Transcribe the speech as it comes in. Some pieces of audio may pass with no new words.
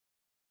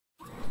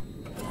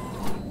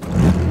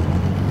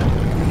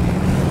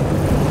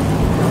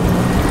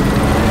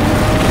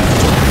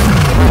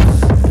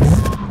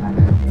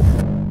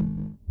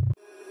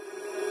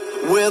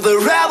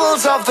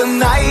rebels of the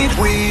night,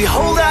 we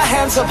hold our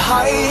hands up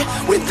high.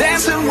 We're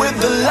dancing with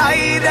the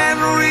light and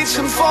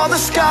reaching for the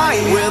sky.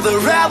 We're the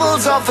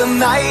rebels of the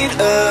night,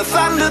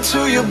 thunder to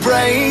your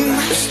brain.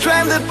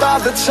 Stranded by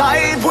the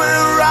tide,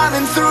 we're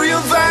running through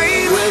your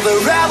veins. We're the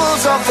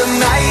rebels of the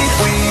night,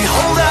 we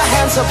hold our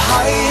hands up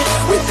high.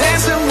 We're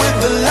dancing with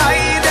the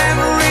light and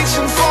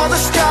reaching for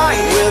the sky.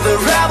 We're the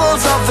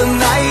rebels of the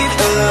night,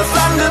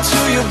 thunder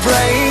to your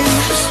brain.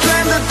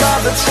 Stranded by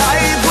the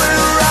tide,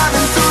 we're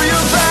running through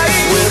your veins.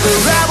 We're the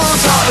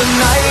rebels of the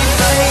night.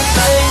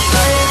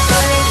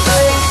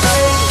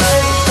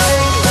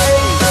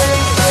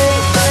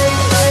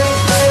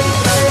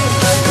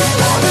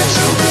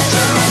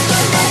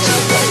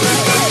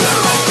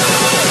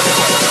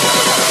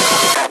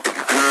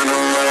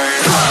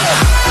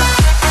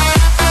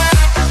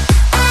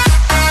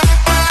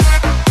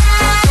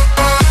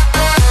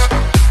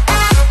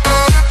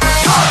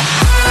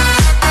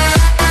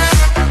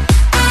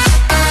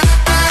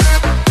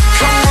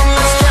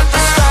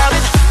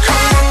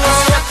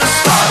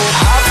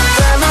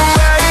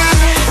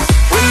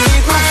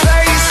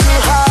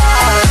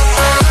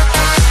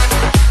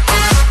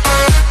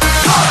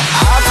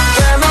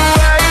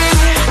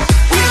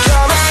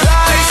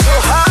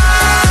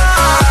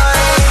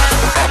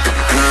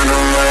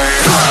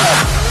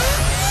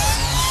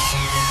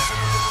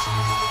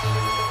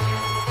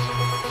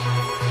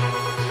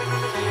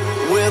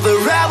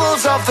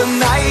 Of the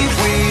night,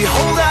 we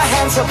hold our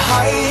hands up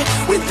high.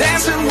 We're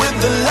dancing with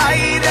the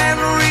light and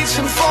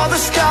reaching for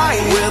the sky.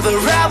 We're the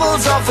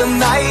rebels of the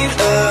night,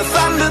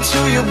 thunder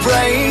to your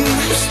brain.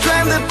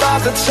 Stranded by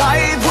the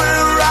tide,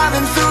 we're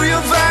running through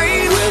your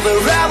veins. We're the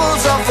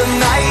rebels of the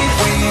night,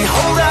 we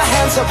hold our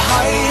hands up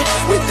high.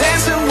 We're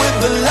dancing with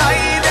the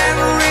light and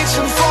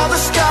reaching for the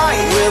sky.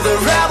 We're the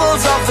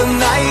rebels of the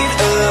night,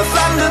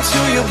 thunder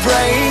to your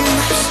brain.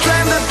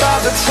 Stranded by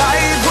the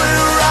tide,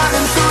 we're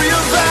running through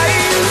your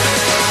veins.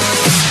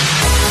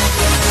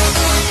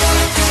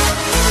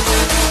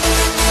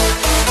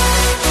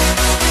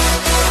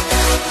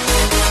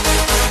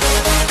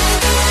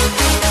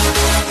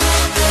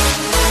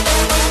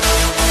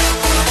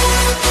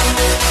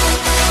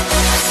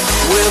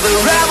 We're the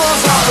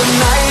rebels of the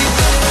night.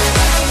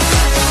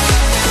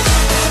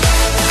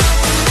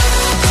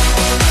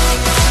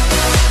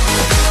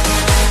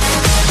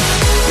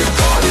 We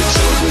party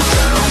till we're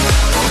down,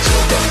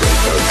 until the break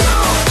go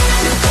down.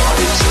 We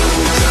party till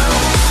we're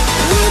down.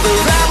 We're the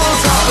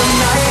rebels of the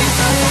night.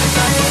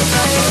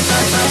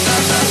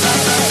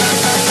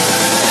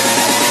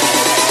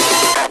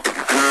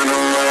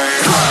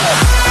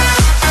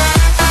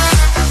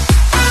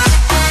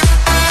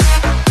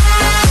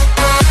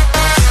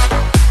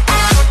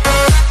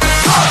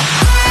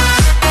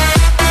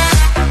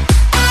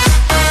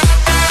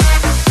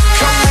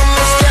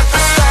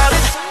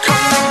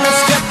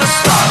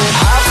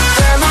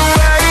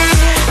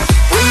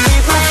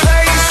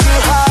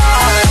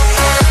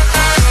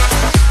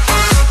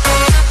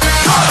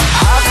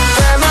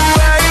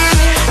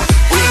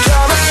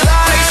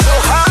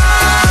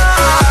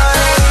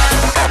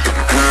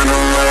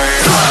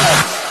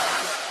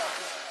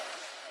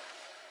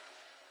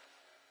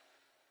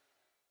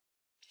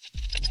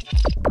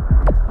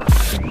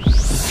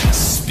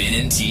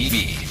 Spinning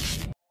TV.